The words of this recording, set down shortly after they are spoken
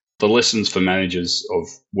the lessons for managers of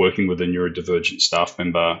working with a neurodivergent staff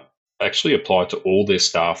member actually apply to all their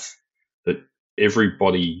staff, that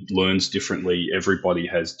everybody learns differently. Everybody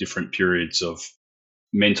has different periods of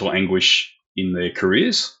mental anguish in their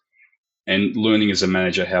careers, and learning as a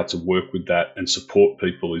manager how to work with that and support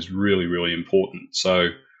people is really, really important. So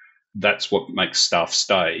that's what makes staff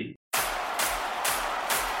stay.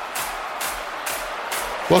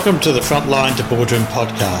 Welcome to the Frontline to Boardroom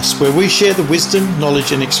podcast, where we share the wisdom,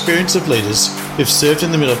 knowledge and experience of leaders who've served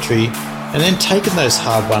in the military and then taken those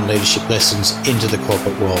hard-won leadership lessons into the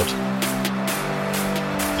corporate world.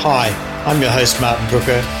 Hi, I'm your host Martin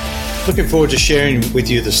Brooker. Looking forward to sharing with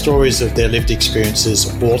you the stories of their lived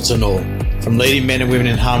experiences, warts and all, from leading men and women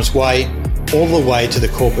in harm's way, all the way to the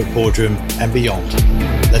corporate boardroom and beyond.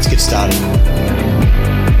 Let's get started.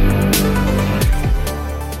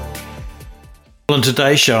 Well, on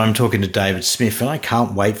today's show, I'm talking to David Smith, and I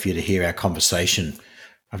can't wait for you to hear our conversation.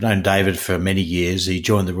 I've known David for many years. He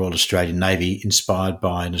joined the Royal Australian Navy, inspired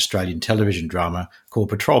by an Australian television drama called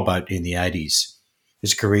Patrol Boat in the 80s.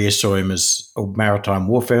 His career saw him as a maritime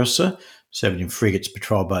warfare officer, serving in frigates,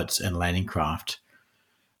 patrol boats and landing craft.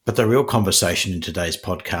 But the real conversation in today's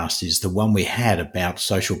podcast is the one we had about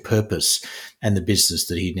social purpose and the business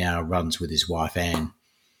that he now runs with his wife, Anne.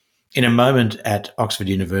 In a moment at Oxford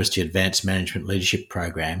University Advanced Management Leadership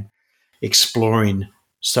Program, exploring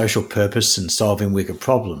social purpose and solving wicked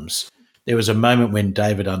problems, there was a moment when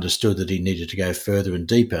David understood that he needed to go further and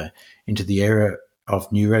deeper into the area of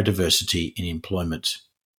neurodiversity in employment.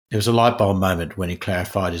 There was a light bulb moment when he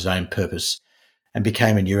clarified his own purpose and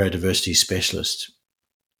became a neurodiversity specialist.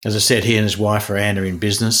 As I said, he and his wife, Anne, are in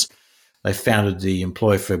business. They founded the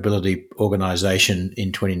Employer for Ability organisation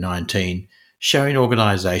in 2019, showing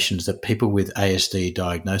organisations that people with ASD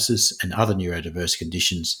diagnosis and other neurodiverse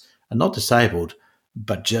conditions are not disabled,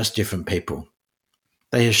 but just different people.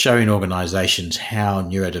 They are showing organisations how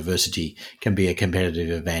neurodiversity can be a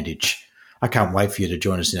competitive advantage. I can't wait for you to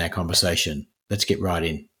join us in our conversation. Let's get right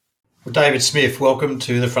in. Well, David Smith, welcome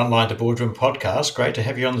to the Frontline to Boardroom podcast. Great to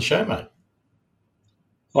have you on the show, mate.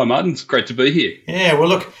 Hi, Martin. It's great to be here. Yeah, well,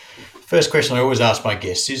 look, first question I always ask my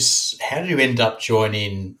guests is, how did you end up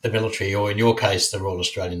joining the military, or in your case, the Royal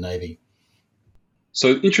Australian Navy?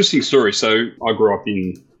 So, interesting story. So, I grew up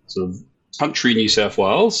in sort of country New South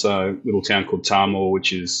Wales, so a little town called Tarmore,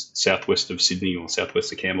 which is southwest of Sydney or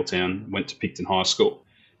southwest of Campbelltown. Went to Picton High School.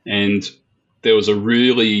 And there was a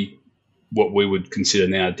really, what we would consider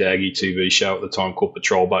now a daggy TV show at the time called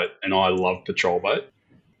Patrol Boat, and I loved Patrol Boat.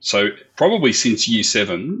 So probably since year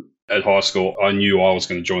 7 at high school, I knew I was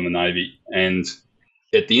going to join the Navy. And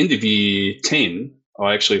at the end of year 10,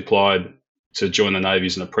 I actually applied to join the Navy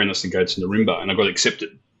as an apprentice and go to Nirimba, and I got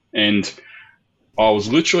accepted. And I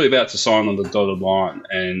was literally about to sign on the dotted line,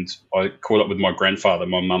 and I caught up with my grandfather,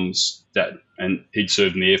 my mum's dad, and he'd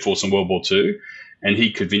served in the Air Force in World War II. And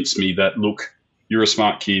he convinced me that, look, you're a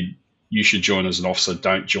smart kid, you should join as an officer,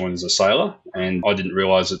 don't join as a sailor. And I didn't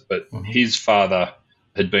realise it, but his father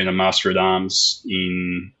had been a Master at Arms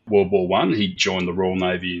in World War I. He joined the Royal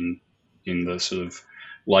Navy in the sort of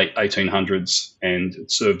late 1800s and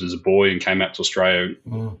served as a boy and came out to Australia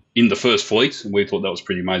in the First Fleet. And we thought that was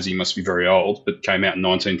pretty amazing. He must be very old, but came out in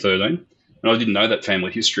 1913. And I didn't know that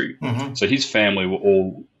family history. So his family were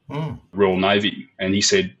all Royal Navy. And he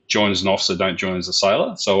said, join as an officer, don't join as a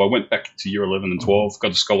sailor. So I went back to year 11 and 12,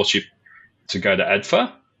 got a scholarship to go to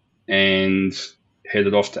ADFA, and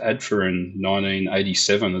headed off to ADFA in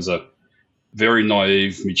 1987 as a very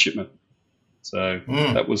naive midshipman. So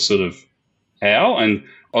that was sort of how. And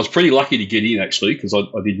I was pretty lucky to get in, actually, because I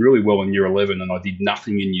did really well in year 11 and I did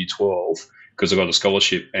nothing in year 12 because I got a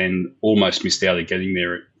scholarship, and almost missed out of getting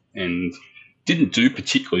there, and didn't do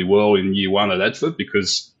particularly well in year 1 at ADFA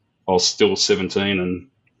because I was still 17 and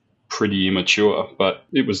pretty immature. But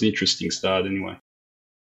it was an interesting start anyway.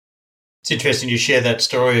 It's interesting you share that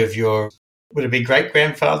story of your, would it be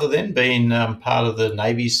great-grandfather then, being part of the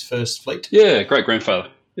Navy's First Fleet? Yeah, great-grandfather,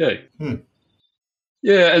 yeah.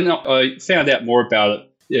 Yeah, and I found out more about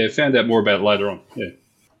it. Yeah, found out more about it later on,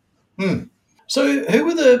 yeah. So who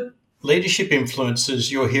were the leadership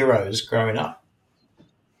influences, your heroes, growing up?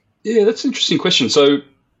 Yeah, that's an interesting question. So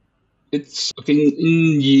it's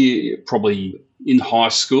probably in high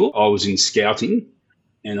school, I was in scouting,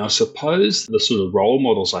 and I suppose the sort of role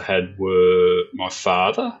models I had were my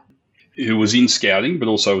father, who was in scouting, but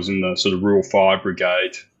also was in the sort of rural fire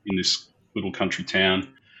brigade in this little country town,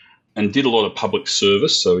 and did a lot of public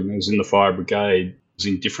service. So he was in the fire brigade, was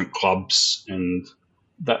in different clubs, and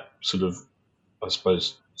that sort of, I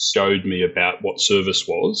suppose, showed me about what service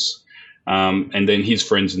was. And then his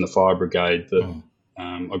friends in the fire brigade that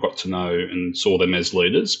I got to know and saw them as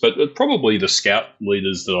leaders. But probably the scout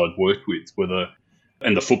leaders that I'd worked with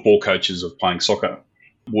and the football coaches of playing soccer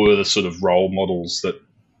were the sort of role models that,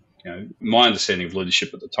 my understanding of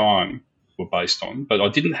leadership at the time were based on. But I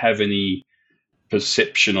didn't have any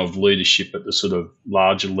perception of leadership at the sort of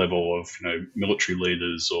larger level of, military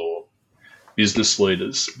leaders or business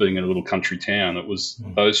leaders being in a little country town. It was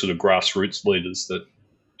those sort of grassroots leaders that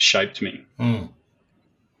shaped me.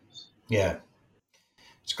 Yeah.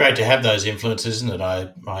 It's great to have those influences, isn't it?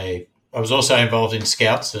 I was also involved in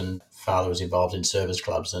Scouts, and father was involved in service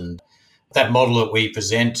clubs, and that model that we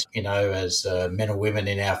present, as men or women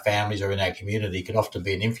in our families or in our community can often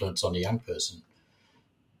be an influence on a young person.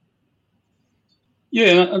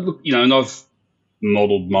 Yeah, and look, and I've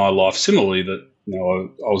modelled my life similarly that,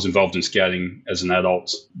 I was involved in scouting as an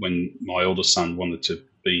adult when my eldest son wanted to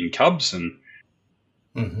be in Cubs and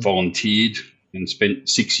volunteered and spent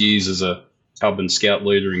 6 years as a Cub and Scout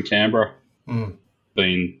leader in Canberra,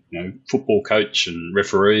 being, football coach and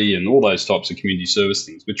referee and all those types of community service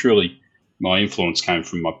things, which really my influence came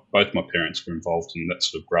from both my parents were involved in that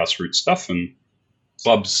sort of grassroots stuff, and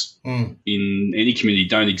clubs in any community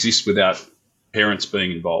don't exist without parents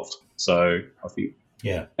being involved. So I think,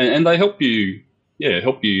 and they help you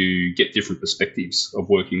get different perspectives of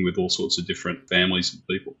working with all sorts of different families and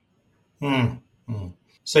people.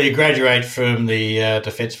 So you graduate from the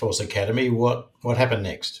Defence Force Academy. What happened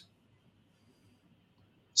next?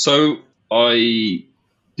 So I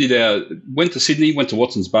went to Sydney, went to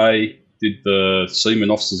Watsons Bay, did the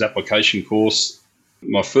Seaman Officers Application course.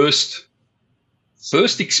 My first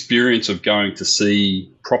experience of going to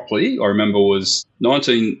sea properly, I remember, was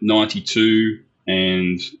 1992,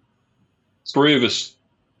 and 3 of us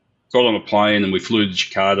got on a plane and we flew to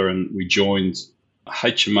Jakarta and we joined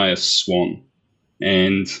HMAS Swan.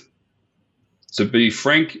 And to be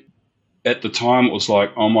frank, at the time it was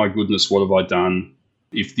like, oh my goodness, what have I done?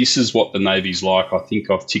 If this is what the Navy's like, I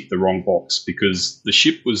think I've ticked the wrong box, because the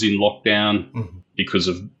ship was in lockdown because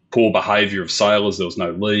of poor behaviour of sailors. There was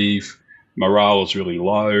no leave. Morale was really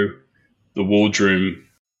low. The wardroom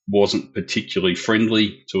wasn't particularly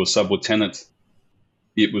friendly to a sub-lieutenant.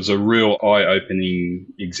 It was a real eye-opening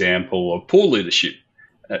example of poor leadership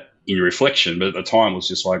in reflection, but at the time it was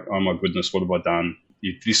just like, oh my goodness, what have I done?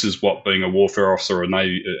 If this is what being a warfare officer or a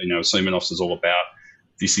Navy, a seaman officer is all about,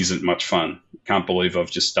 this isn't much fun. Can't believe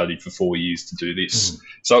I've just studied for 4 years to do this.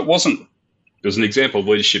 So it was an example of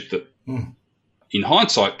leadership that in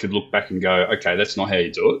hindsight could look back and go, okay, that's not how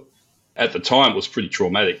you do it. At the time it was pretty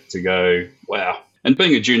traumatic to go, wow. And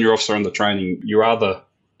being a junior officer under training, you're rather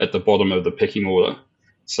at the bottom of the pecking order.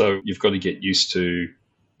 So you've got to get used to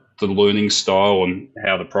the learning style and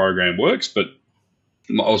how the program works. But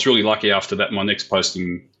I was really lucky after that. My next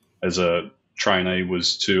posting as a trainee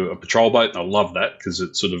was to a patrol boat, and I loved that because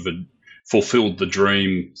it sort of fulfilled the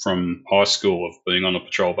dream from high school of being on a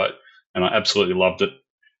patrol boat, and I absolutely loved it.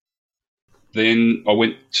 Then I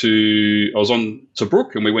was on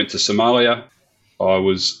Tobruk, and we went to Somalia. I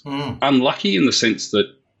was unlucky in the sense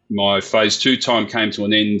that my phase 2 time came to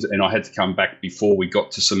an end and I had to come back before we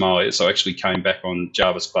got to Somalia. So I actually came back on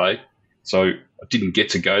Jervis Bay. So I didn't get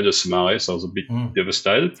to go to Somalia, so I was a bit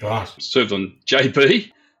devastated. Right. Served on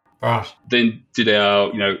JB. Right. Then did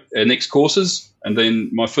our next courses. And then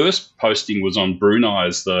my first posting was on Brunei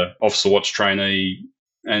as the officer watch trainee,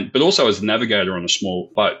 but also as a navigator on a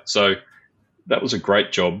small boat. So that was a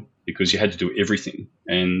great job because you had to do everything.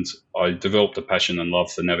 And I developed a passion and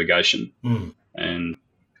love for navigation. And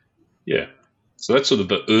yeah, so that's sort of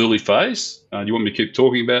the early phase. Do you want me to keep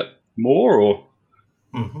talking about more, or?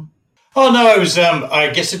 Oh no, it was.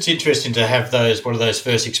 I guess it's interesting to have one of those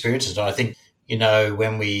first experiences. I think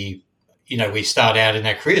when we start out in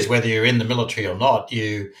our careers, whether you're in the military or not,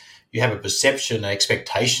 you have a perception,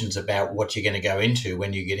 expectations about what you're going to go into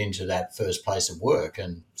when you get into that first place of work,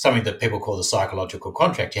 and something that people call the psychological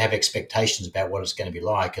contract. You have expectations about what it's going to be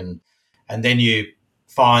like, and then you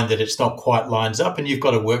find that it's not quite lines up, and you've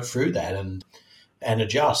got to work through that and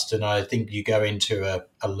adjust. And I think you go into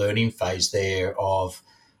a learning phase there of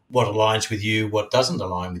what aligns with you, what doesn't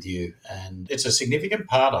align with you. And it's a significant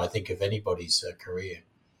part, I think, of anybody's career.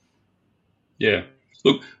 Yeah.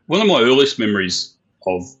 Look, one of my earliest memories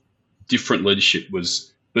of different leadership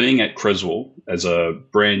was being at Creswell as a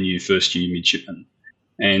brand new first-year midshipman.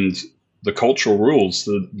 And the cultural rules,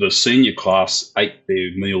 the senior class ate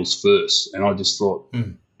their meals first. And I just thought,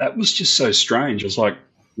 that was just so strange. I was like,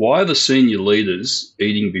 why are the senior leaders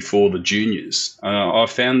eating before the juniors? I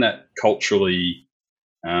found that culturally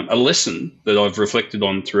a lesson that I've reflected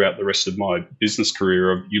on throughout the rest of my business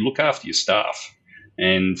career of you look after your staff.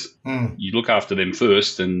 And you look after them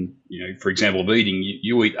first. And, for example, of eating,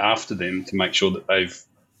 you eat after them to make sure that they've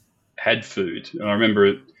had food. And I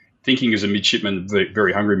remember thinking as a midshipman,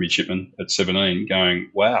 very hungry midshipman at 17, going,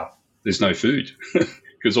 wow, there's no food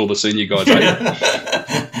because all the senior guys ate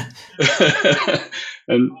it.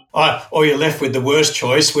 Or you're left with the worst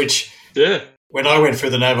choice, which when I went through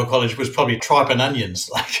the Naval College was probably tripe and onions.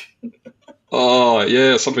 Oh,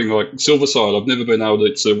 yeah, something like silverside. I've never been able to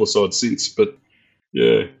eat silverside since, but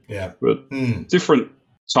but different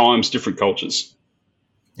times, different cultures.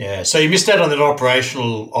 Yeah, so you missed out on that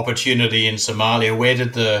operational opportunity in Somalia. Where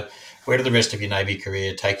did the rest of your Navy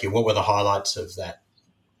career take you? What were the highlights of that?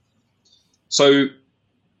 So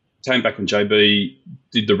came back on JB,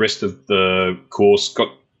 did the rest of the course, got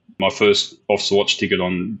my first officer watch ticket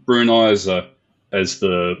on Brunei as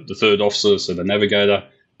the third officer, so the navigator.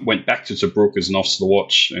 Went back to Tobruk as an officer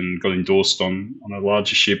watch and got endorsed on a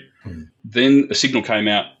larger ship. Then a signal came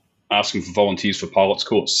out asking for volunteers for pilot's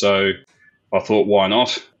course. So I thought, why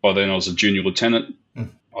not? By then I was a junior lieutenant.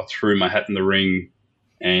 I threw my hat in the ring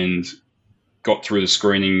and got through the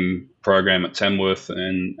screening program at Tamworth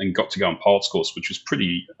and got to go on pilot's course, which was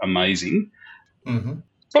pretty amazing.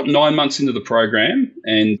 Got 9 months into the program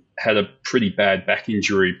and had a pretty bad back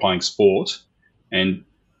injury playing sport and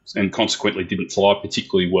consequently didn't fly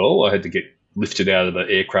particularly well. I had to get lifted out of the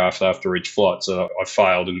aircraft after each flight, so I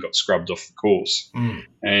failed and got scrubbed off the course.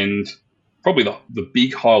 And probably the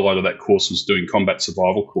big highlight of that course was doing combat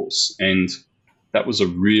survival course, and that was a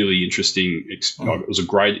really interesting it was a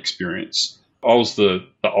great experience. I was the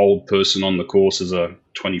old person on the course as a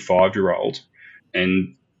 25-year-old,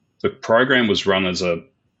 and the program was run as a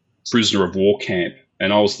prisoner of war camp,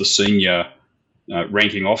 and I was the senior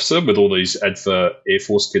ranking officer with all these ADFA Air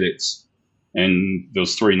Force cadets, and there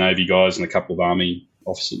was 3 Navy guys and a couple of Army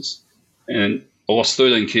officers. And I lost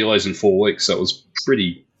 13 kilos in 4 weeks, so it was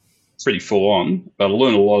pretty full on, but I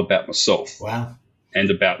learned a lot about myself. Wow. And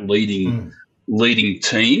about leading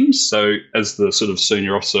teams. So as the sort of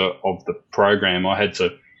senior officer of the program, I had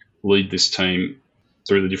to lead this team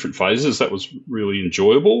through the different phases. That was really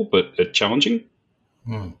enjoyable, but challenging.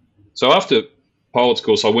 So after pilot's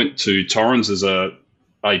course, I went to Torrens as a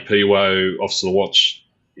PWO officer watch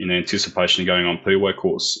in anticipation of going on PWO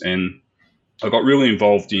course. And I got really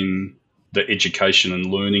involved in the education and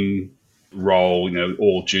learning role.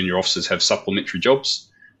 All junior officers have supplementary jobs.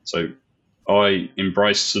 So I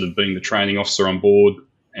embraced sort of being the training officer on board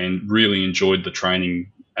and really enjoyed the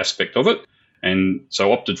training aspect of it. And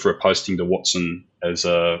so opted for a posting to Watson in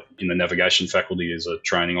the navigation faculty as a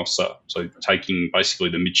training officer. So taking basically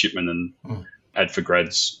the midshipmen and ADFA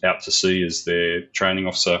grads out to sea as their training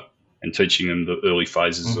officer and teaching them the early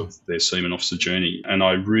phases of their seaman officer journey. And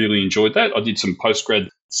I really enjoyed that. I did some postgrad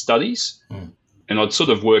studies and I'd sort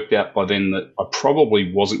of worked out by then that I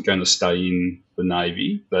probably wasn't going to stay in the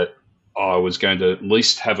Navy, that I was going to at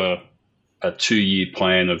least have a 2-year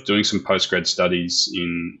plan of doing some postgrad studies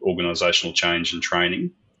in organisational change and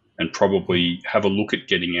training, and probably have a look at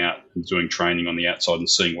getting out and doing training on the outside and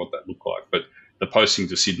seeing what that looked like. But the posting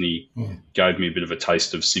to Sydney gave me a bit of a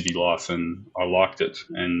taste of civvy life, and I liked it.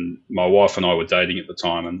 And my wife and I were dating at the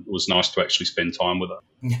time, and it was nice to actually spend time with her.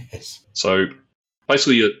 Yes. So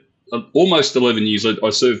basically, almost 11 years. I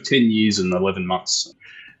served 10 years and 11 months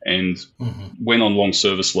and went on long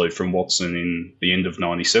service leave from Watson in the end of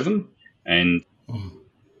 97. And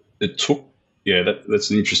it took, that's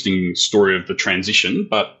an interesting story of the transition,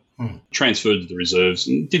 but transferred to the reserves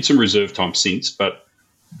and did some reserve time since, but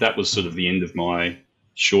that was sort of the end of my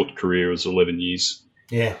short career as 11 years.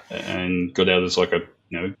 Yeah. And got out as like a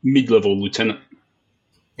mid-level lieutenant.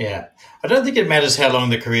 Yeah. I don't think it matters how long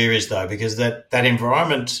the career is, though, because that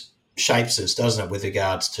environment shapes us, doesn't it, with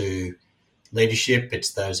regards to leadership.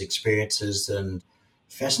 It's those experiences, and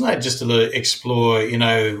fascinating just to explore,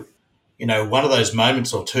 one of those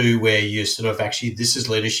moments or two where you sort of actually, this is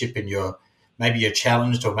leadership and maybe you're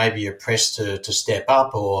challenged or maybe you're pressed to step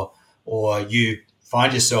up or you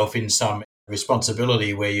find yourself in some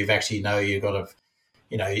responsibility where you've actually you've got to,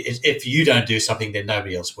 if you don't do something, then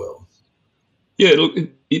nobody else will. Yeah, look,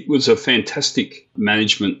 it was a fantastic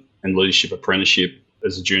management and leadership apprenticeship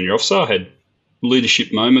as a junior officer. I had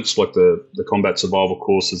leadership moments like the combat survival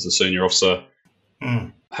course as the senior officer.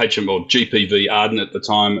 GPV Arden at the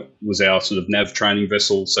time was our sort of nav training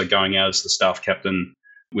vessel. So going out as the staff captain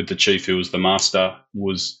with the chief who was the master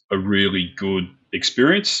was a really good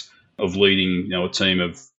experience of leading, a team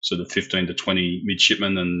of sort of 15 to 20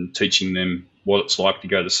 midshipmen and teaching them what it's like to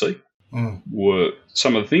go to sea. Were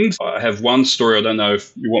some of the things. I have one story, I don't know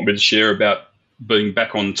if you want me to share, about being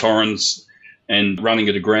back on Torrens and running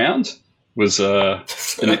it aground. Was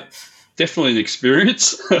an definitely an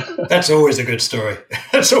experience. That's always a good story.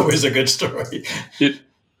 That's always a good story.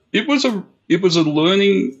 It was a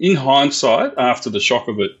learning in hindsight. After the shock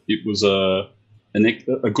of it, it was a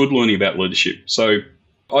good learning about leadership. So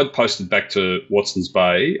I'd posted back to Watson's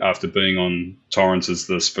Bay after being on Torrens as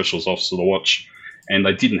the Specials Officer of the Watch, and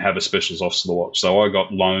they didn't have a Specials Officer of the Watch. So I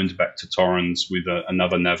got loaned back to Torrens with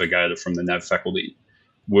another navigator from the Nav faculty.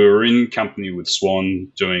 We were in company with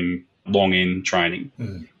Swan doing long end training,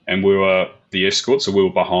 and we were the escort, so we were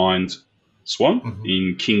behind Swan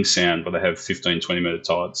in King Sound, where they have 15, 20 metre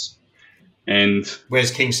tides. And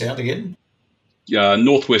where's King Sound again?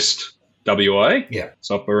 Northwest WA. Yeah.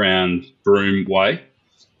 It's up around Broome Way.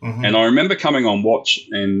 And I remember coming on watch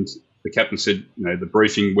and the captain said, the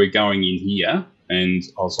briefing, we're going in here. And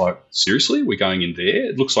I was like, seriously? We're going in there?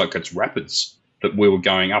 It looks like it's rapids, that we were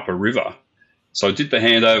going up a river. So I did the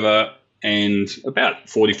handover, and about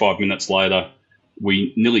 45 minutes later,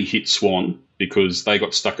 we nearly hit Swan because they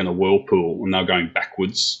got stuck in a whirlpool and they were going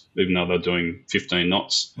backwards, even though they were doing 15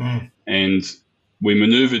 knots. And we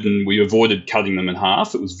manoeuvred and we avoided cutting them in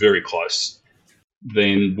half. It was very close.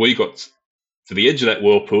 Then we got to the edge of that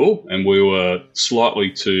whirlpool and we were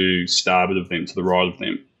slightly to starboard of them, to the right of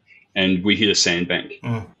them, and we hit a sandbank.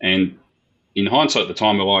 And in hindsight at the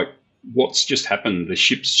time, we're like, what's just happened? The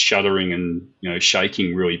ship's shuddering and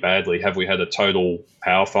shaking really badly. Have we had a total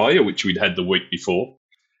power failure, which we'd had the week before?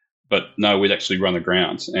 But no, we'd actually run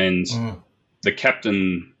aground. And the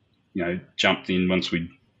captain, jumped in once we'd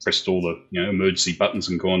pressed all the emergency buttons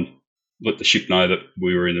and gone, let the ship know that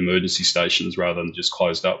we were in emergency stations rather than just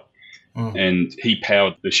closed up. And he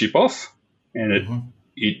powered the ship off. And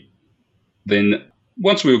it then,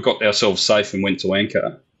 once we got ourselves safe and went to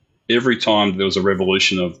anchor, every time there was a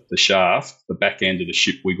revolution of the shaft, the back end of the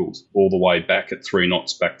ship wiggled all the way back at 3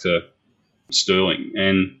 knots back to Stirling.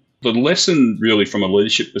 And the lesson really from a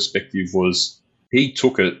leadership perspective was he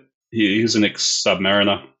took it. He was an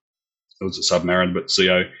ex-submariner. It was a submariner, but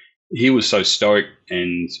CO. He was so stoic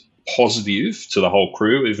and positive to the whole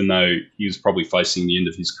crew, even though he was probably facing the end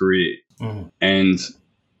of his career. And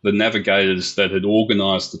the navigators that had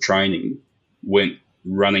organised the training went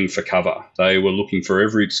running for cover. They were looking for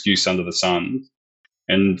every excuse under the sun.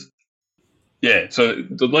 And, so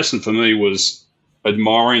the lesson for me was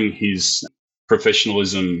admiring his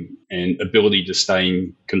professionalism and ability to stay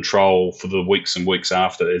in control for the weeks and weeks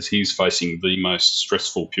after, as he's facing the most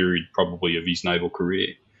stressful period probably of his naval career.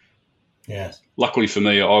 Yes. Luckily for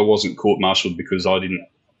me, I wasn't court-martialed because I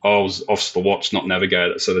was officer of the watch, not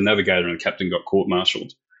navigator. So the navigator and the captain got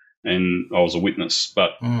court-martialed and I was a witness.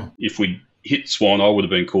 But if we hit Swan, I would have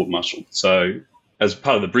been court-martialed. So as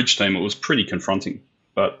part of the bridge team, it was pretty confronting,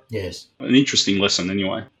 but yes, an interesting lesson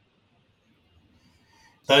anyway.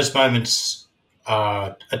 Those moments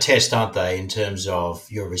are a test, aren't they, in terms of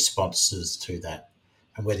your responses to that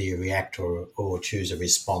and whether you react or choose a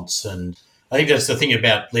response. And I think that's the thing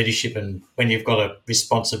about leadership, and when you've got a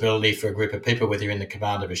responsibility for a group of people, whether you're in the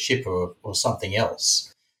command of a ship or something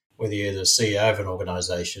else, whether you're the CEO of an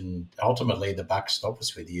organisation, ultimately the buck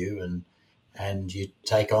stops with you and you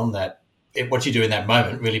take on that. What you do in that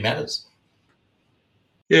moment really matters.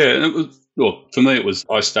 Yeah, and it was, well, for me it was,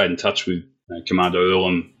 I stayed in touch with Commander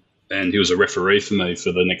Earl, and he was a referee for me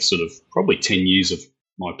for the next sort of probably 10 years of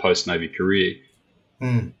my post-Navy career.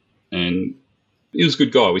 And he was a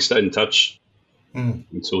good guy. We stayed in touch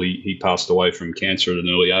until he passed away from cancer at an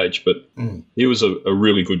early age. But he was a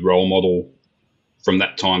really good role model from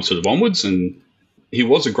that time sort of onwards. And he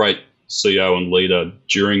was a great CEO and leader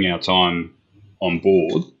during our time on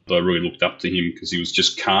board. I really looked up to him because he was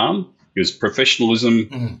just calm. He was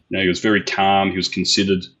professionalism. He was very calm. He was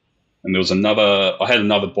considered. And I had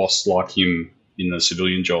another boss like him in the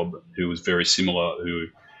civilian job who was very similar, who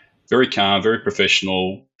very calm, very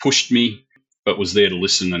professional, pushed me, but was there to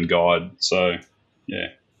listen and guide. So, yeah.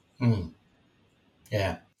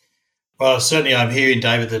 Yeah. Well, certainly I'm hearing,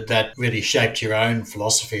 David, that really shaped your own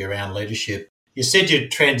philosophy around leadership. You said you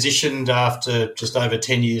transitioned after just over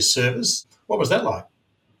 10 years service. What was that like?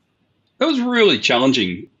 That was really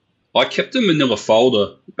challenging. I kept a manila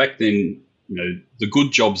folder. Back then, the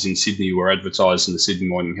good jobs in Sydney were advertised in the Sydney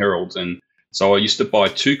Morning Herald. And so I used to buy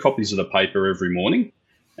 2 copies of the paper every morning,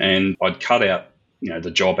 and I'd cut out,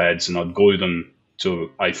 the job ads, and I'd glue them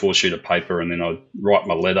to an A4 sheet of paper, and then I'd write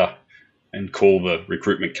my letter and call the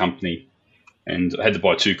recruitment company. And I had to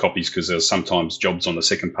buy 2 copies because there was sometimes jobs on the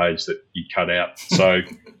second page that you cut out. So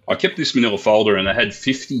I kept this manila folder, and I had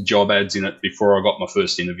 50 job ads in it before I got my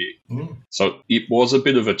first interview. So it was a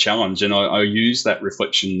bit of a challenge, and I use that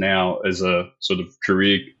reflection now as a sort of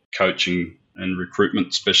career coaching and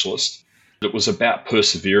recruitment specialist. It was about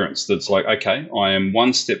perseverance. That's like, okay, I am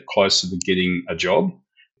one step closer to getting a job.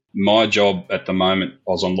 My job at the moment,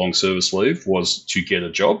 I was on long service leave, was to get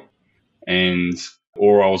a job.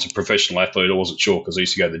 Or I was a professional athlete. I wasn't sure because I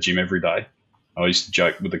used to go to the gym every day. I used to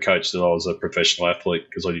joke with the coach that I was a professional athlete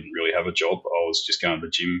because I didn't really have a job. I was just going to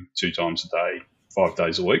the gym 2 times a day, 5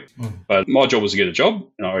 days a week. But my job was to get a job,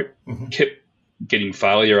 and I kept getting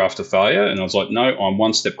failure after failure. And I was like, no, I'm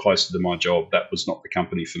one step closer to my job. That was not the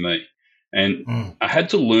company for me. And I had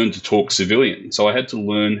to learn to talk civilian. So I had to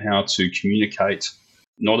learn how to communicate,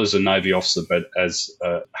 not as a Navy officer, but as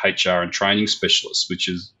a HR and training specialist, which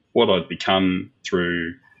is what I'd become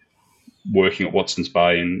through working at Watson's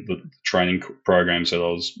Bay and the training programs that I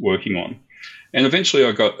was working on. And eventually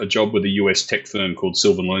I got a job with a US tech firm called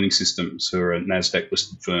Sylvan Learning Systems, who are a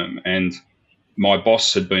NASDAQ-listed firm. And my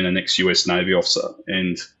boss had been an ex-US Navy officer,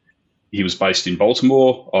 and he was based in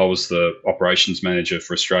Baltimore. I was the operations manager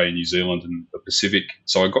for Australia, New Zealand, and the Pacific.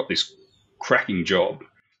 So I got this cracking job,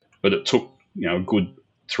 but it took a good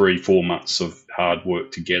 3-4 months of hard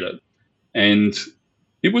work to get it. And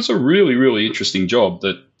it was a really, really interesting job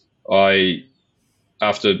that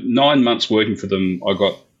after 9 months working for them, I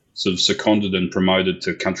got sort of seconded and promoted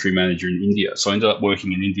to country manager in India. So I ended up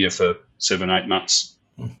working in India for 7-8 months.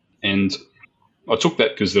 And I took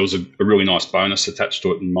that because there was a really nice bonus attached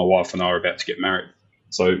to it, and my wife and I were about to get married.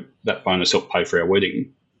 So that bonus helped pay for our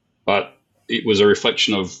wedding. But it was a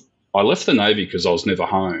reflection of, I left the Navy because I was never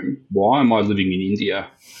home. Why am I living in India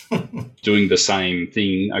doing the same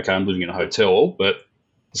thing? Okay, I'm living in a hotel. But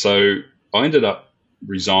so I ended up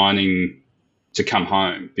resigning to come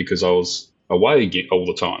home because I was away all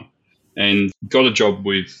the time, and got a job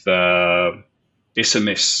with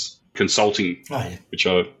SMS Consulting, which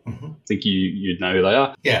I think you'd know who they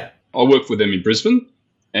are. Yeah. I worked with them in Brisbane,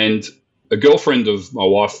 and a girlfriend of my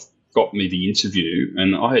wife got me the interview,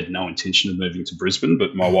 and I had no intention of moving to Brisbane,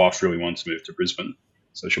 but my wife really wanted to move to Brisbane.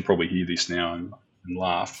 So she'll probably hear this now and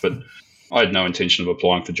laugh, but I had no intention of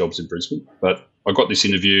applying for jobs in Brisbane. But I got this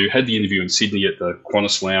interview, had the interview in Sydney at the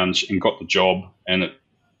Qantas Lounge, and got the job, and it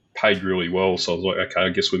paid really well. So I was like, okay, I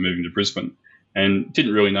guess we're moving to Brisbane. And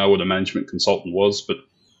didn't really know what a management consultant was, but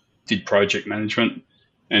did project management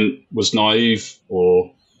and was naive,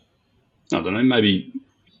 or I don't know, maybe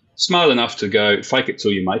smart enough to go fake it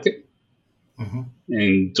till you make it,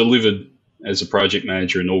 and delivered as a project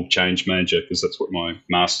manager and org change manager, because that's what my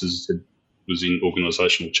master's was in,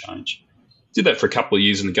 organisational change. Did that for a couple of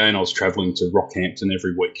years, and again I was travelling to Rockhampton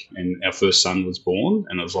every week, and our first son was born,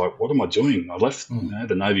 and I was like, what am I doing? I left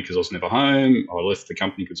the Navy because I was never home. I left the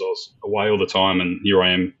company because I was away all the time, and here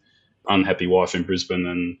I am, unhappy wife in Brisbane,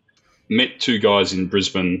 and met 2 guys in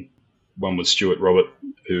Brisbane. One was Stuart Robert,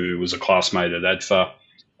 who was a classmate at ADFA,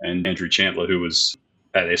 and Andrew Chandler, who was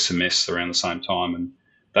at SMS around the same time, and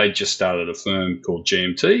they just started a firm called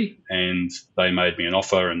GMT, and they made me an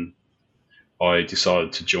offer, and I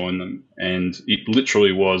decided to join them. And it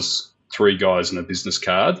literally was 3 guys and a business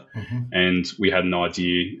card, and we had an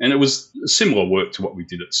idea. And it was similar work to what we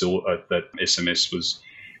did at that SMS, was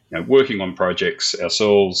working on projects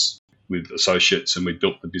ourselves with associates, and we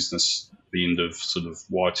built the business at the end of sort of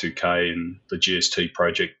Y2K and the GST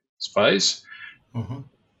project phase.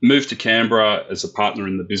 Moved to Canberra as a partner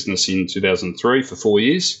in the business in 2003 for 4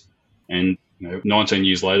 years, and 19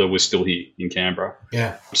 years later, we're still here in Canberra.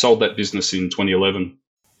 Yeah. Sold that business in 2011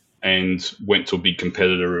 and went to a big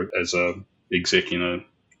competitor as a exec in a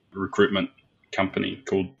recruitment company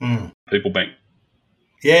called PeopleBank.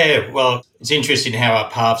 Yeah, well, it's interesting how our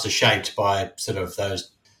paths are shaped by sort of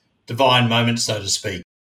those divine moments, so to speak,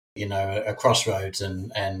 a crossroads,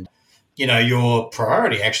 and your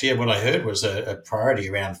priority, actually, what I heard was a priority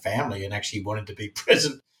around family and actually wanting to be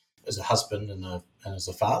present as a husband and as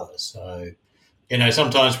a father. So,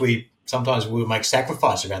 sometimes we'll make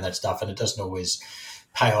sacrifice around that stuff, and it doesn't always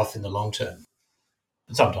pay off in the long term.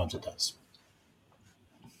 And sometimes it does.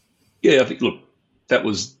 Yeah, I think, look, that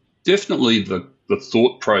was definitely the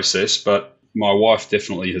thought process, but my wife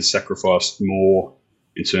definitely has sacrificed more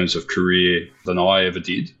in terms of career than I ever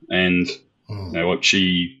did. And,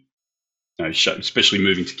 she, especially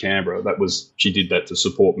moving to Canberra, she did that to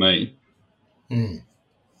support me.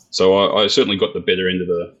 So I certainly got the better end of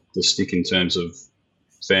the stick in terms of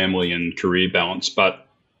family and career balance, but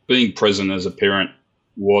being present as a parent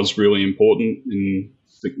was really important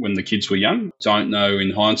when the kids were young. Don't know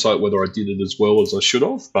in hindsight whether I did it as well as I should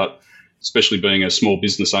have, but especially being a small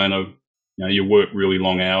business owner, you work really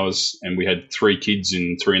long hours, and we had 3 kids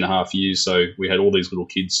in 3.5 years. So we had all these little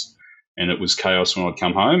kids, and it was chaos when I'd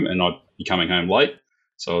come home, and I'd be coming home late.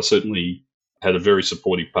 So I certainly had a very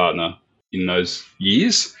supportive partner in those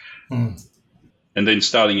years. And then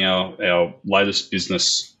starting our latest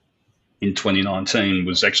business in 2019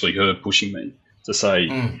 was actually her pushing me to say,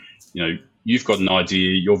 you've got an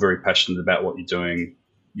idea, you're very passionate about what you're doing,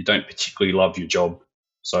 you don't particularly love your job,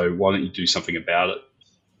 so why don't you do something about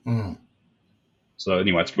it? So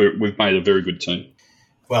anyway, we've made a very good team.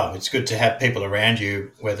 Well, it's good to have people around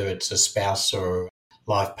you, whether it's a spouse or a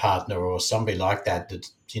life partner or somebody like that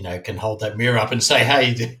can hold that mirror up and say,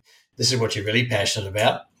 hey, this is what you're really passionate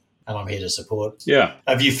about, and I'm here to support. Yeah.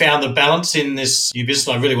 Have you found the balance in this new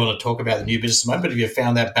business? I really want to talk about the new business moment, but have you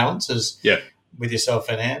found that balance with yourself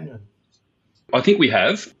and Anne? I think we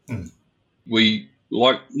have. We,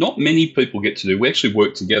 not many people get to do. We actually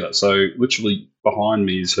work together. So literally behind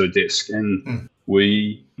me is her desk, and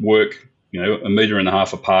we work, a metre and a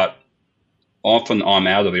half apart. Often I'm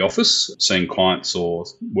out of the office seeing clients or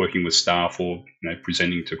working with staff or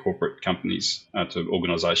presenting to corporate companies, to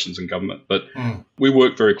organisations and government. But we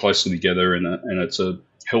work very closely together, and it's a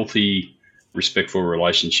healthy, respectful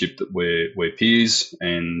relationship that we're peers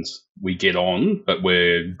and we get on, but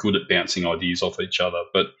we're good at bouncing ideas off each other.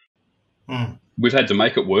 But we've had to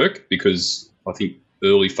make it work because I think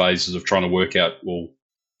early phases of trying to work out,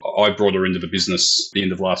 I brought her into the business at the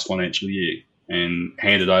end of last financial year and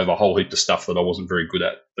handed over a whole heap of stuff that I wasn't very good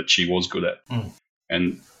at, that she was good at.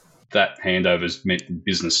 And that handover's meant the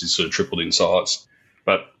business is sort of tripled in size.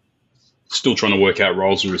 But still trying to work out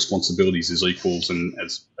roles and responsibilities as equals and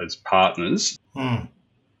as partners,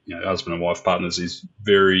 husband and wife partners, is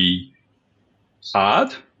very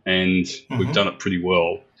hard, and we've done it pretty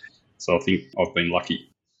well. So I think I've been lucky.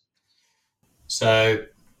 So,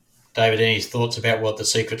 David, any thoughts about what the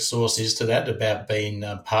secret sauce is to that, about being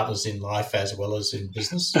partners in life as well as in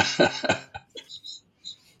business?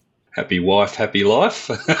 Happy wife, happy life.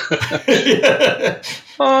 Look,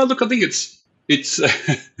 I think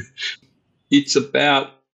it's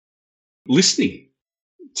about listening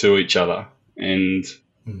to each other and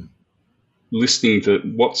listening to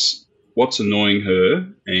what's annoying her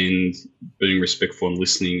and being respectful and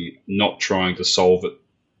listening, not trying to solve it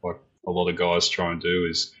like a lot of guys try and do,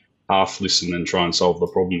 is half listen and try and solve the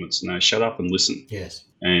problem. It's no, shut up and listen. Yes.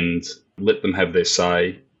 And let them have their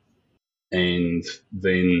say. And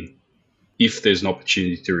then if there's an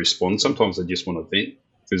opportunity to respond, sometimes they just want to vent.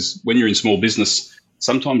 Because when you're in small business,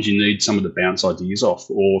 sometimes you need someone to bounce ideas off,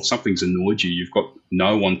 or if something's annoyed you, you've got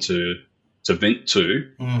no one to vent to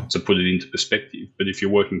put it into perspective. But if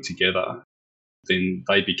you're working together, then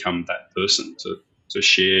they become that person to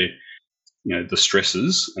share the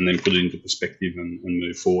stresses and then put it into perspective and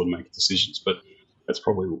move forward and make decisions. But that's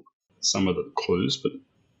probably some of the clues. But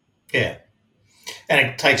yeah. And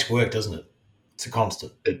it takes work, doesn't it? It's a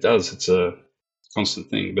constant. It does. It's a constant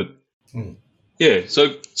thing. But yeah,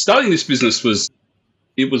 so starting this business was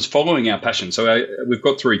following our passion. So we've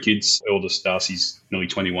got 3 kids. Eldest Darcy's nearly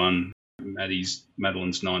 21.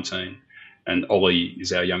 Madeline's 19. And Ollie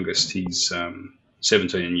is our youngest. He's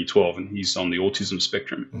 17 in year 12, and he's on the autism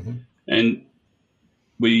spectrum. And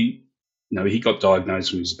he got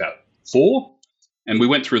diagnosed when he was about 4, and we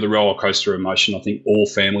went through the roller coaster of emotion. I think all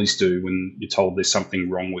families do when you're told there's something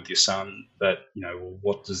wrong with your son. That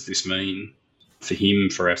what does this mean for him,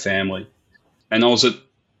 for our family? And I was at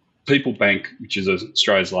People Bank, which is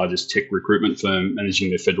Australia's largest tech recruitment firm, managing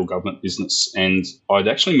their federal government business, and I'd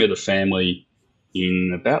actually met a family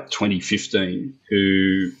in about 2015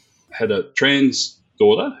 who had a trans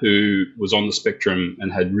daughter who was on the spectrum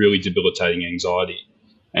and had really debilitating anxiety.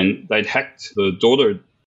 And the daughter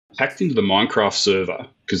hacked into the Minecraft server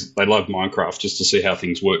because they loved Minecraft, just to see how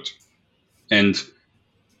things worked, and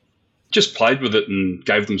just played with it and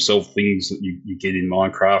gave themselves things that you get in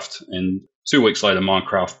Minecraft. And 2 weeks later,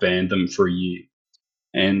 Minecraft banned them for a year.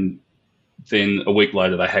 And then a week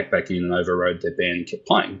later, they hacked back in and overrode their ban and kept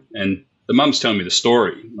playing. And the mum's telling me the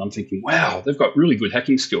story, and I'm thinking, wow, they've got really good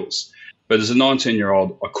hacking skills. But as a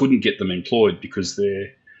 19-year-old, I couldn't get them employed because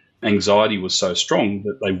their anxiety was so strong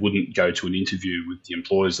that they wouldn't go to an interview with the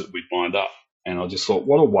employers that we'd lined up. And I just thought,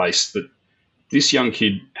 what a waste that this young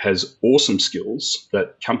kid has awesome skills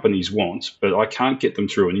that companies want, but I can't get them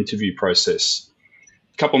through an interview process.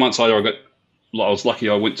 A couple of months later, I was lucky.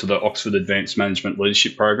 I went to the Oxford Advanced Management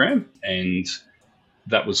Leadership Program, and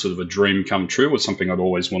that was sort of a dream come true. It was something I'd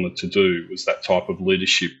always wanted to do, was that type of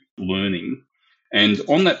leadership learning. And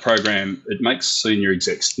on that program, it makes senior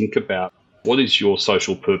execs think about what is your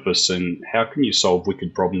social purpose and how can you solve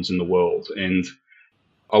wicked problems in the world. And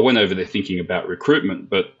I went over there thinking about recruitment,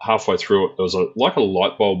 but halfway through it, there was like a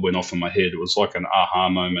light bulb went off in my head. It was like an aha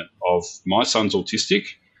moment of, my son's autistic.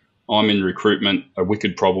 I'm in recruitment. A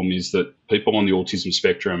wicked problem is that people on the autism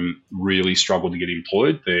spectrum really struggle to get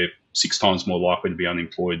employed. They're 6 times more likely to be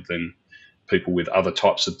unemployed than people with other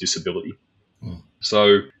types of disability.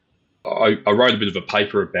 So I wrote a bit of a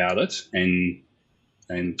paper about it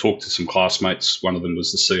and talked to some classmates. One of them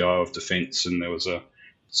was the CIO of Defence, and there was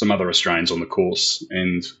some other Australians on the course,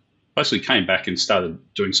 and basically came back and started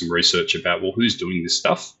doing some research about, well, who's doing this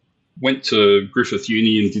stuff? Went to Griffith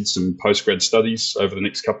Uni and did some postgrad studies over the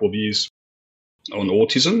next couple of years on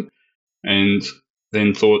autism, and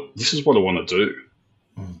then thought, this is what I want to do.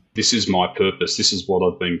 This is my purpose. This is what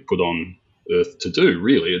I've been put on earth to do,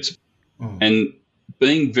 really. And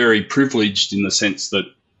being very privileged in the sense that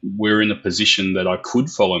we're in a position that I could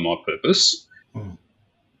follow my purpose.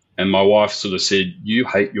 And my wife sort of said, you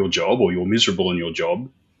hate your job or you're miserable in your job.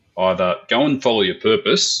 Either go and follow your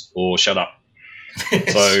purpose or shut up.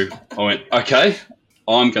 So I went, okay,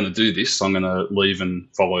 I'm going to do this. I'm going to leave and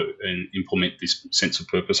follow and implement this sense of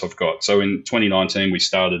purpose I've got. So in 2019, we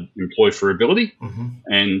started Employ for Ability.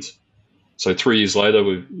 And so 3 years later,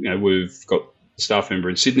 we've got a staff member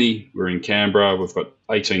in Sydney. We're in Canberra. We've got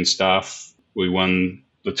 18 staff. We won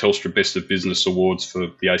the Telstra Best of Business Awards for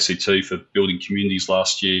the ACT for building communities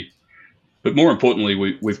last year. But more importantly,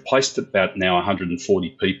 we've placed about now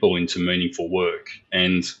 140 people into meaningful work.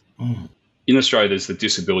 And in Australia, there's the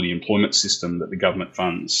disability employment system that the government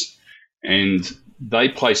funds. And they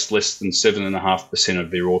place less than 7.5%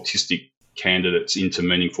 of their autistic candidates into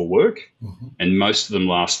meaningful work. And most of them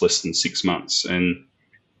last less than 6 months. And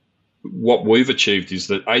what we've achieved is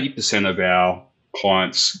that 80% of our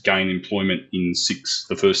clients gain employment in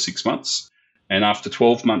the first 6 months. And after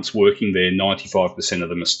 12 months working there, 95% of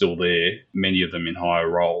them are still there, many of them in higher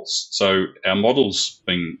roles. So our model's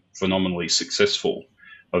been phenomenally successful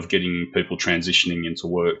of getting people transitioning into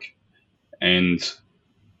work and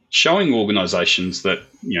showing organisations that,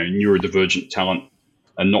 neurodivergent talent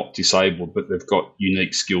are not disabled, but they've got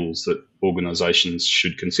unique skills that organisations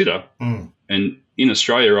should consider. And in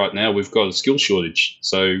Australia right now, we've got a skill shortage.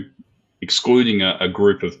 So excluding a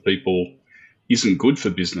group of people isn't good for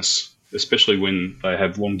business, especially when they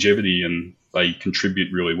have longevity and they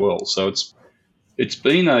contribute really well. So it's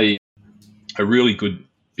been a really good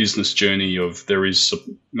business journey of there is a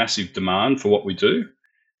massive demand for what we do,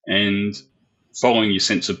 and following your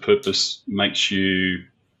sense of purpose makes you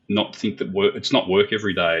not think that it's not work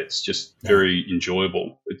every day. It's just very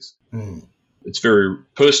enjoyable. It's very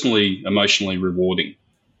personally, emotionally rewarding.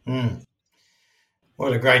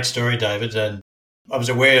 What a great story, David. And I was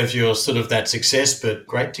aware of your sort of that success, but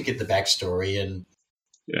great to get the backstory. And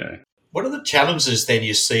what are the challenges then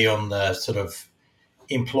you see on the sort of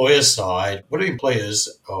employer side? What do employers,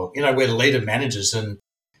 or where the leader managers and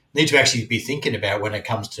need to actually be thinking about when it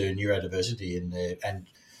comes to neurodiversity? And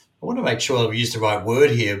I want to make sure we use the right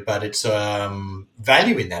word here, but it's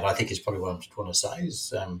valuing that, I think, is probably what I want to say,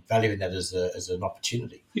 is valuing that as an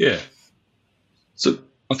opportunity. Yeah. So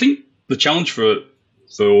I think the challenge for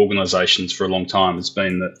organisations for a long time has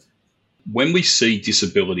been that when we see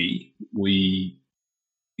disability,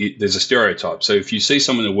 there's a stereotype. So if you see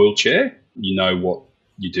someone in a wheelchair, you know what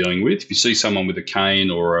you're dealing with. If you see someone with a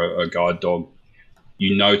cane or a guide dog,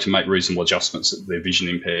 you know to make reasonable adjustments that they're vision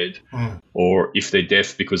impaired. Or if they're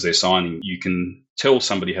deaf because they're signing, you can tell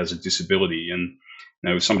somebody has a disability. And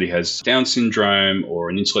if somebody has Down syndrome or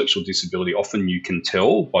an intellectual disability, often you can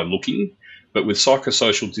tell by looking. But with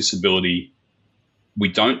psychosocial disability, we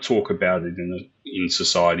don't talk about it in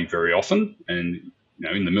society very often. And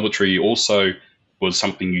in the military also was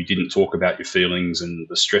something you didn't talk about your feelings and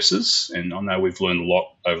the stresses. And I know we've learned a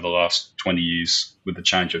lot over the last 20 years with the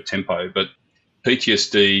change of tempo. But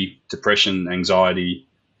PTSD, depression, anxiety,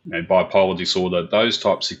 bipolar disorder, those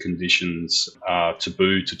types of conditions are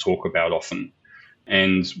taboo to talk about often.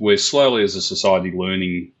 And we're slowly as a society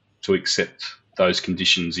learning to accept those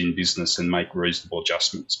conditions in business and make reasonable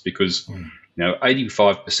adjustments, because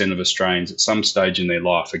 85% of Australians at some stage in their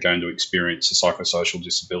life are going to experience a psychosocial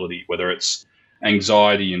disability, whether it's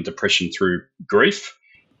anxiety and depression through grief,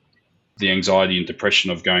 the anxiety and depression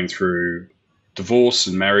of going through divorce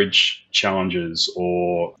and marriage challenges,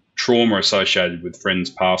 or trauma associated with friends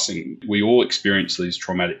passing. We all experience these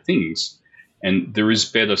traumatic things, and there is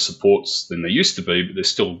better supports than there used to be, but there's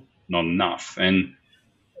still not enough. And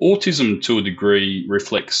autism, to a degree,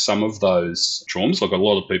 reflects some of those traumas. Like a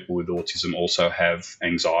lot of people with autism also have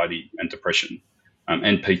anxiety and depression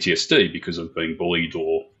and PTSD because of being bullied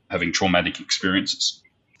or having traumatic experiences.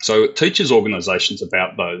 So it teaches organisations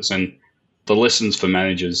about those, and the lessons for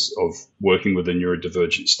managers of working with a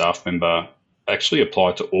neurodivergent staff member actually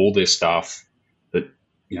apply to all their staff, that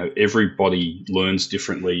everybody learns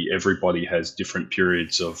differently, everybody has different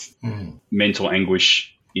periods of mental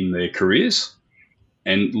anguish in their careers.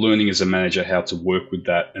 And learning as a manager how to work with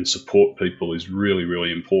that and support people is really,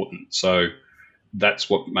 really important. So that's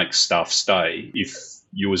what makes staff stay. If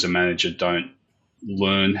you as a manager don't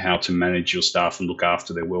learn how to manage your staff and look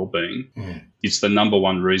after their well-being, it's the number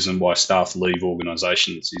one reason why staff leave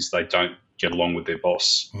organisations is they don't get along with their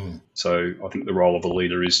boss. So I think the role of a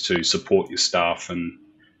leader is to support your staff and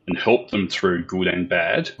help them through good and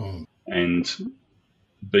bad and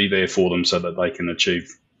be there for them so that they can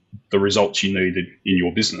achieve the results you need in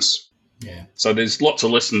your business. Yeah. So there's lots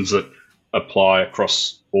of lessons that apply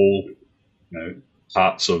across all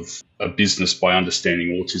parts of a business by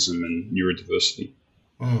understanding autism and neurodiversity.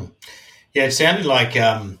 Yeah, it sounded like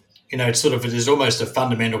it's sort of there's almost a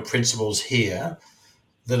fundamental principles here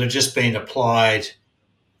that are just being applied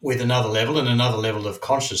with another level and another level of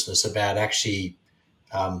consciousness about actually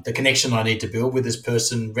the connection I need to build with this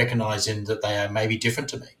person, recognising that they are maybe different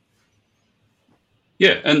to me.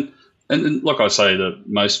 Yeah, and like I say to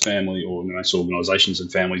most family or most organisations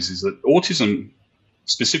and families is that autism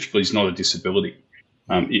specifically is not a disability.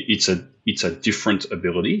 It's a different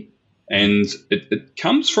ability, and it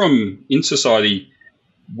comes from in society.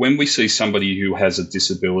 When we see somebody who has a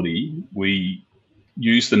disability, we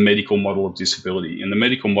use the medical model of disability, and the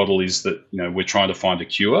medical model is that we're trying to find a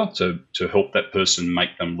cure to help that person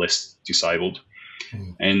make them less disabled,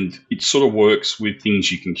 and it sort of works with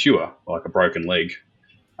things you can cure, like a broken leg.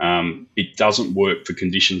 It doesn't work for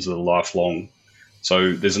conditions that are lifelong.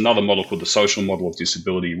 So there's another model called the social model of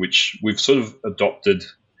disability, which we've sort of adopted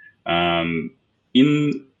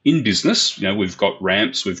in business. We've got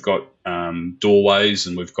ramps, we've got doorways,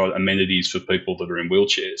 and we've got amenities for people that are in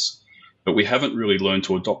wheelchairs. But we haven't really learned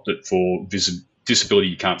to adopt it for disability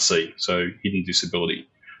you can't see, so hidden disability.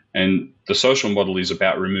 And the social model is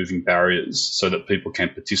about removing barriers so that people can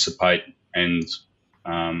participate and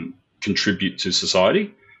contribute to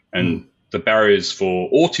society. And the barriers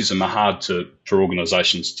for autism are hard for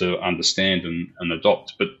organisations to understand and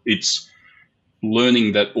adopt, but it's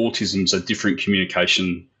learning that autism's a different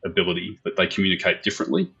communication ability, that they communicate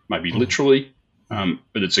differently, maybe literally,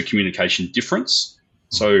 but it's a communication difference.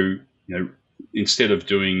 So, instead of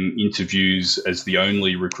doing interviews as the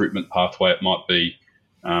only recruitment pathway, it might be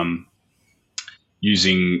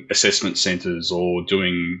using assessment centres or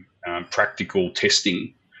doing practical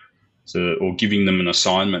testing. Or giving them an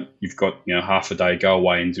assignment. You've got half a day, go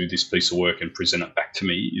away and do this piece of work and present it back to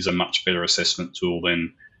me is a much better assessment tool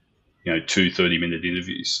than 2 30-minute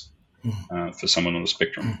interviews for someone on the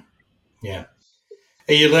spectrum. Yeah.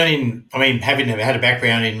 Are you learning, having had a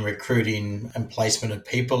background in recruiting and placement of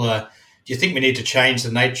people, do you think we need to change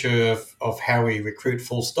the nature of how we recruit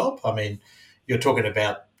full stop? You're talking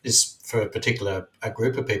about this for a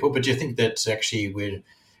group of people, but do you think that's actually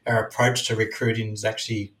our approach to recruiting is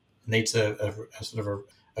actually needs a sort of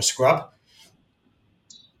a scrub?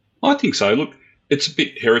 I think so. Look, it's a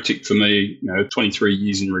bit heretic for me, 23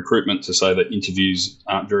 years in recruitment to say that interviews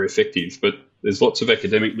aren't very effective, but there's lots of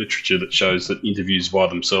academic literature that shows that interviews by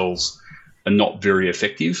themselves are not very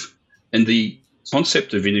effective. And the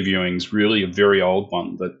concept of interviewing is really a very old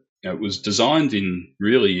one that it was designed in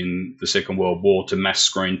the Second World War to mass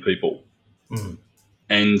screen people.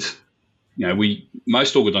 And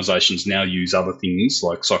most organisations now use other things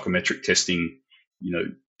like psychometric testing,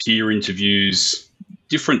 peer interviews,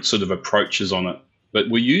 different sort of approaches on it. But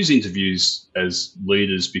we use interviews as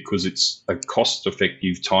leaders because it's a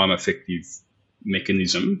cost-effective, time-effective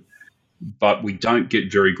mechanism, but we don't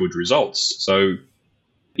get very good results. So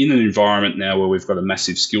in an environment now where we've got a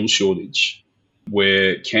massive skill shortage,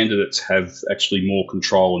 where candidates have actually more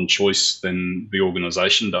control and choice than the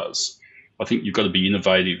organisation does, I think you've got to be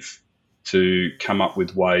innovative to come up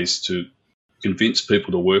with ways to convince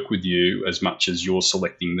people to work with you as much as you're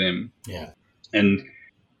selecting them. Yeah. And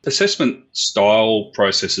assessment style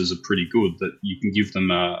processes are pretty good, that you can give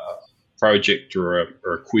them a project or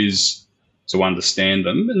a quiz to understand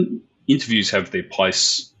them. And interviews have their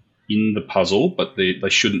place in the puzzle, but they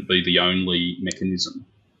shouldn't be the only mechanism.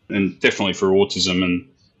 And definitely for autism and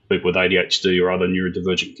people with ADHD or other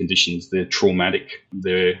neurodivergent conditions, they're traumatic.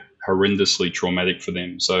 They're horrendously traumatic for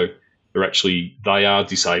them. So they are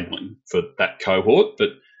disabling for that cohort. But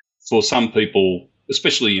for some people,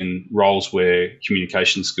 especially in roles where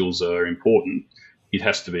communication skills are important, it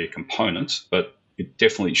has to be a component, but it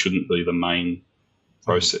definitely shouldn't be the main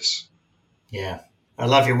process. Yeah. I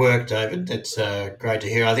love your work, David. It's great to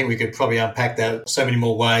hear. I think we could probably unpack that so many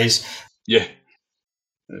more ways. Yeah.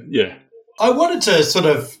 Yeah. I wanted to sort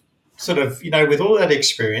of, with all that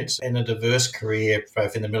experience and a diverse career,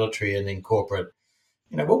 both in the military and in corporate,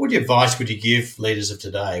 what advice would you give leaders of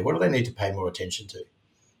today? What do they need to pay more attention to?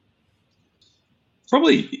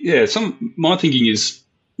 Probably, yeah. My thinking is,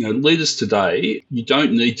 leaders today, you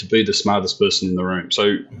don't need to be the smartest person in the room.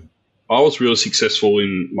 So I was really successful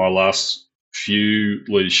in my last few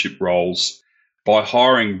leadership roles by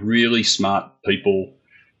hiring really smart people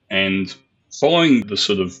and following the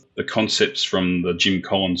sort of the concepts from the Jim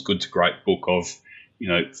Collins Good to Great book of,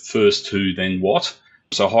 first who, then what.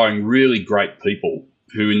 So hiring really great people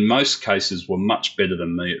who in most cases were much better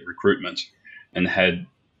than me at recruitment and had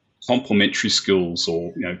complementary skills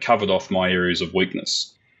or, covered off my areas of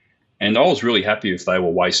weakness. And I was really happy if they were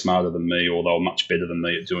way smarter than me or they were much better than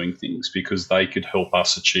me at doing things because they could help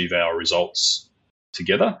us achieve our results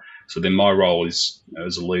together. So then my role is,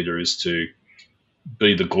 as a leader, is to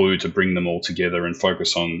be the glue to bring them all together and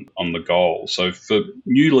focus on the goal. So for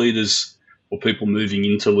new leaders or people moving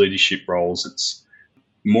into leadership roles, it's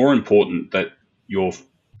more important that you're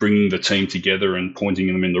bringing the team together and pointing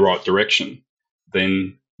them in the right direction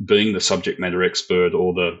than being the subject matter expert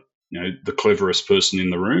or the cleverest person in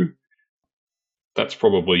the room. That's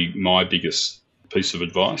probably my biggest piece of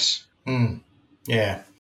advice. Yeah.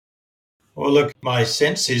 Well, look, my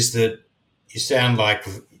sense is that you sound like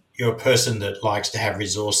you're a person that likes to have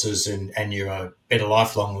resources and you're a better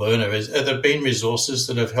lifelong learner. Have there been resources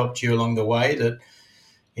that have helped you along the way that,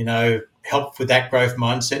 help with that growth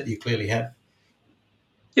mindset you clearly have?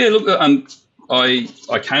 Yeah, look,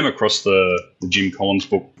 I came across the Jim Collins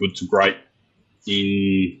book, Good to Great,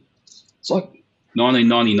 it's like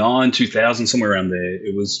 1999, 2000, somewhere around there.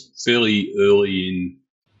 It was fairly early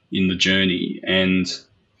in the journey, and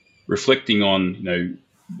reflecting on,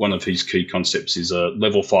 one of his key concepts is a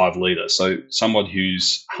level 5 leader. So someone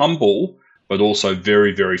who's humble, but also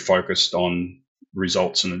very, very focused on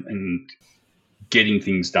results and getting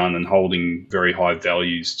things done and holding very high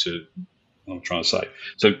values to, what I'm trying to say.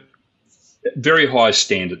 So very high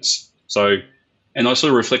standards. So, and I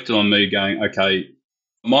sort of reflected on me going, okay,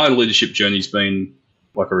 my leadership journey's been,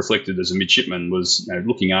 like I reflected as a midshipman, was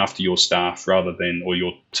looking after your staff or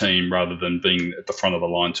your team rather than being at the front of the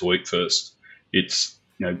line to eat first. It's,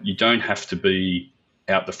 you don't have to be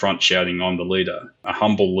out the front shouting, I'm the leader. A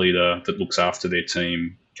humble leader that looks after their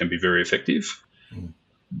team can be very effective,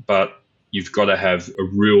 but you've got to have a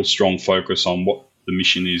real strong focus on what the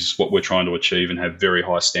mission is, what we're trying to achieve, and have very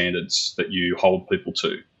high standards that you hold people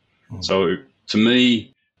to. So to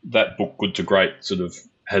me, that book, Good to Great, sort of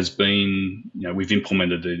has been, we've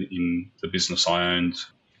implemented it in the business I owned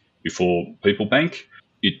before People Bank.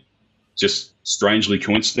 It just strangely,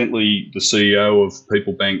 coincidentally, the CEO of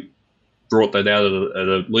People Bank brought that out at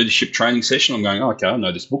a leadership training session. I'm going, okay, I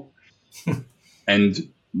know this book. And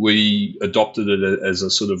we adopted it as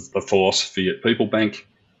a sort of a philosophy at People Bank.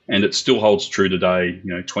 And it still holds true today,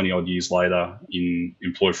 20 odd years later in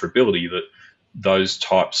employability, that those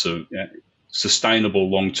types of sustainable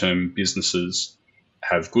long-term businesses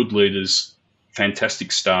have good leaders,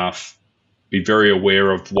 fantastic staff, be very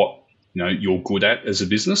aware of what you're good at as a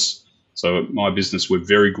business. So at my business, we're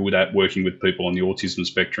very good at working with people on the autism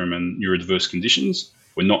spectrum and neurodiverse conditions.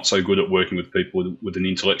 We're not so good at working with people with an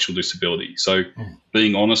intellectual disability. So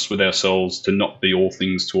being honest with ourselves to not be all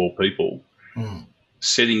things to all people,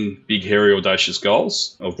 setting big, hairy, audacious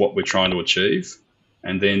goals of what we're trying to achieve,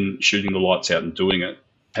 and then shooting the lights out and doing it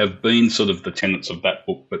have been sort of the tenets of that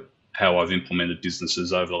book, but how I've implemented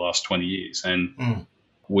businesses over the last 20 years. And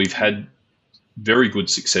we've had very good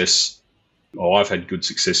success, or I've had good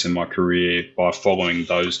success in my career by following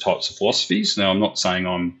those types of philosophies. Now, I'm not saying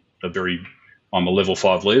I'm a level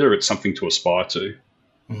 5 leader. It's something to aspire to.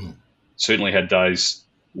 Certainly had days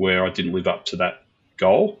where I didn't live up to that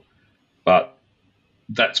goal, but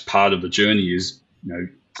that's part of the journey is,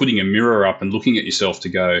 putting a mirror up and looking at yourself to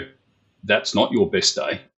go, that's not your best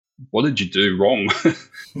day. What did you do wrong?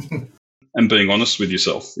 And being honest with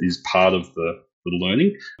yourself is part of the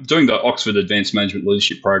learning. Doing the Oxford Advanced Management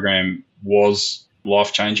Leadership Program was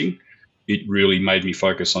life-changing. It really made me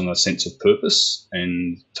focus on a sense of purpose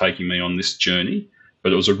and taking me on this journey.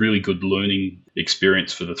 But it was a really good learning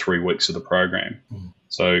experience for the 3 weeks of the program.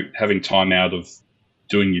 So having time out of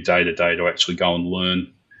doing your day-to-day to actually go and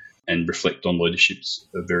learn and reflect on leadership's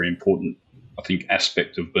a very important, I think,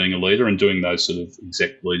 aspect of being a leader, and doing those sort of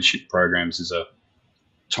exec leadership programs is a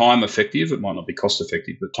time effective, it might not be cost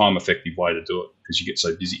effective, but time effective way to do it because you get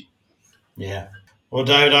so busy. Yeah. Well,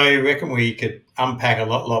 David, I reckon we could unpack a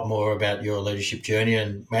lot more about your leadership journey,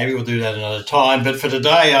 and maybe we'll do that another time. But for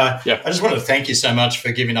today, I just want to thank you so much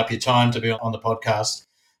for giving up your time to be on the podcast.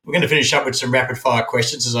 We're going to finish up with some rapid fire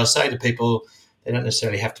questions. As I say to people, they don't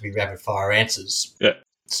necessarily have to be rapid fire answers. Yeah.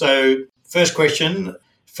 So first question,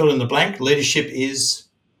 fill in the blank. Leadership is?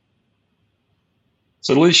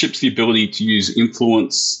 So leadership's the ability to use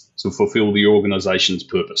influence to fulfill the organisation's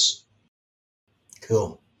purpose.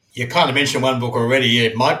 Cool. You kind of mentioned one book already.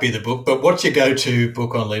 It might be the book, but what's your go-to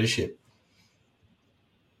book on leadership?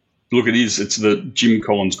 Look, it's the Jim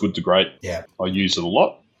Collins Good to Great. Yeah. I use it a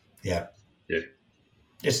lot. Yeah. Yeah.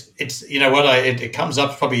 It's you know what, it comes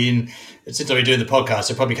up probably since I've been doing the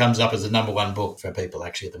podcast, it probably comes up as the number one book for people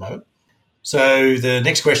actually at the moment. So the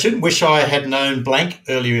next question, wish I had known blank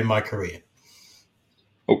earlier in my career.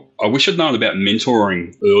 Oh, I wish I'd known about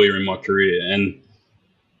mentoring earlier in my career. And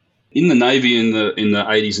in the Navy in the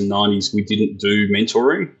 80s and 90s, we didn't do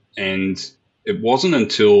mentoring. And it wasn't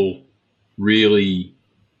until really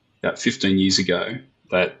about 15 years ago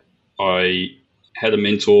that I had a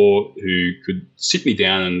mentor who could sit me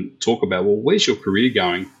down and talk about, well, where's your career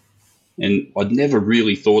going? And I'd never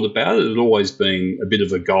really thought about it. It had always been a bit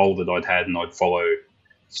of a goal that I'd had and I'd follow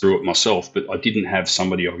through it myself, but I didn't have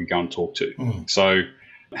somebody I could go and talk to. So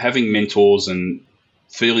having mentors and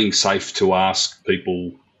feeling safe to ask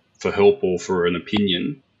people for help or for an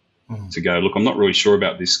opinion to go, look, I'm not really sure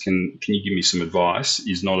about this. Can you give me some advice?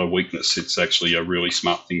 Is not a weakness. It's actually a really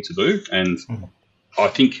smart thing to do. And I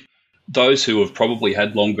think those who have probably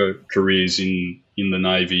had longer careers in the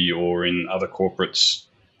Navy or in other corporates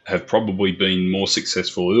have probably been more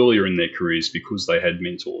successful earlier in their careers because they had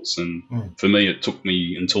mentors. And for me, it took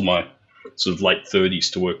me until my sort of late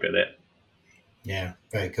 30s to work that out. Yeah,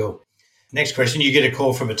 very cool. Next question, you get a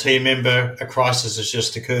call from a team member, a crisis has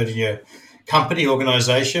just occurred in your company,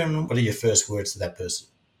 organisation. What are your first words to that person?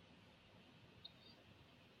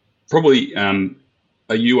 Probably,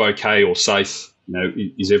 are you okay or safe? You know,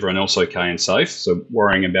 is everyone else okay and safe? So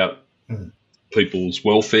worrying about people's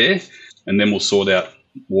welfare, and then we'll sort out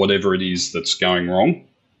whatever it is that's going wrong.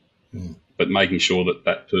 But making sure that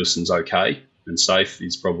that person's okay and safe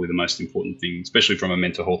is probably the most important thing, especially from a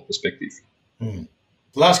mental health perspective.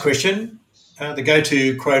 Last question, the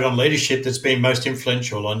go-to quote on leadership that's been most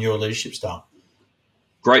influential on your leadership style.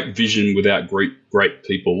 Great vision without great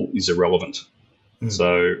people is irrelevant.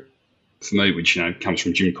 So for me, which comes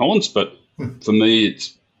from Jim Collins, but for me,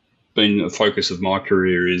 it's been a focus of my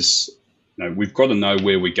career is, we've got to know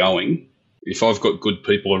where we're going. If I've got good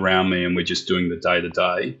people around me and we're just doing the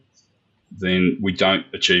day-to-day, then we don't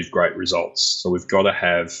achieve great results. So we've got to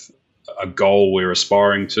have a goal we're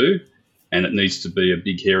aspiring to, and it needs to be a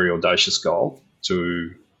big, hairy, audacious goal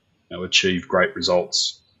to achieve great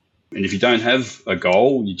results. And if you don't have a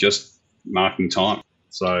goal, you're just marking time.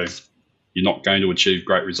 So you're not going to achieve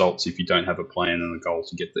great results if you don't have a plan and a goal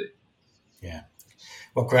to get there. Yeah.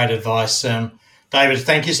 Well, great advice. David,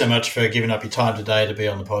 thank you so much for giving up your time today to be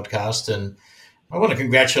on the podcast. And I want to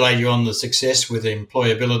congratulate you on the success with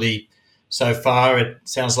employability so far. It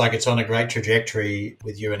sounds like it's on a great trajectory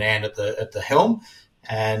with you and Anne at the helm,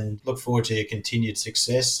 and look forward to your continued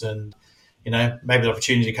success and, maybe the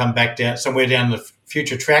opportunity to come back somewhere down the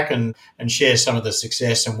future track and share some of the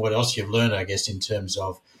success and what else you've learned, I guess, in terms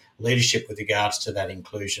of leadership with regards to that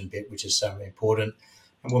inclusion bit, which is so important.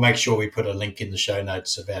 And we'll make sure we put a link in the show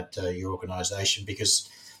notes about your organisation because,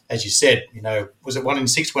 as you said, was it 1 in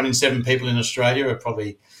 6, 1 in 7 people in Australia are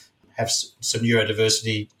probably have some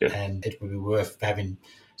neurodiversity, and it would be worth having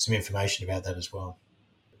some information about that as well.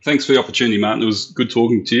 Thanks for the opportunity, Martin. It was good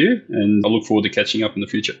talking to you, and I look forward to catching up in the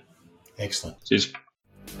future. Excellent. Cheers.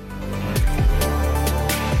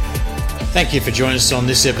 Thank you for joining us on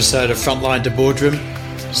this episode of Frontline to Boardroom.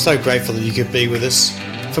 So grateful that you could be with us.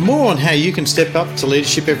 For more on how you can step up to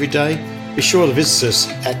leadership every day, be sure to visit us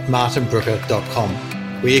at martinbrooker.com,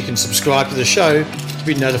 where you can subscribe to the show to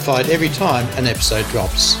be notified every time an episode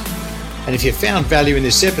drops. And if you found value in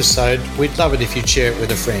this episode, we'd love it if you'd share it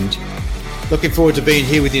with a friend. Looking forward to being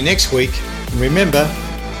here with you next week. And remember,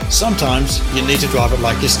 sometimes you need to drive it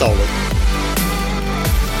like you stole it.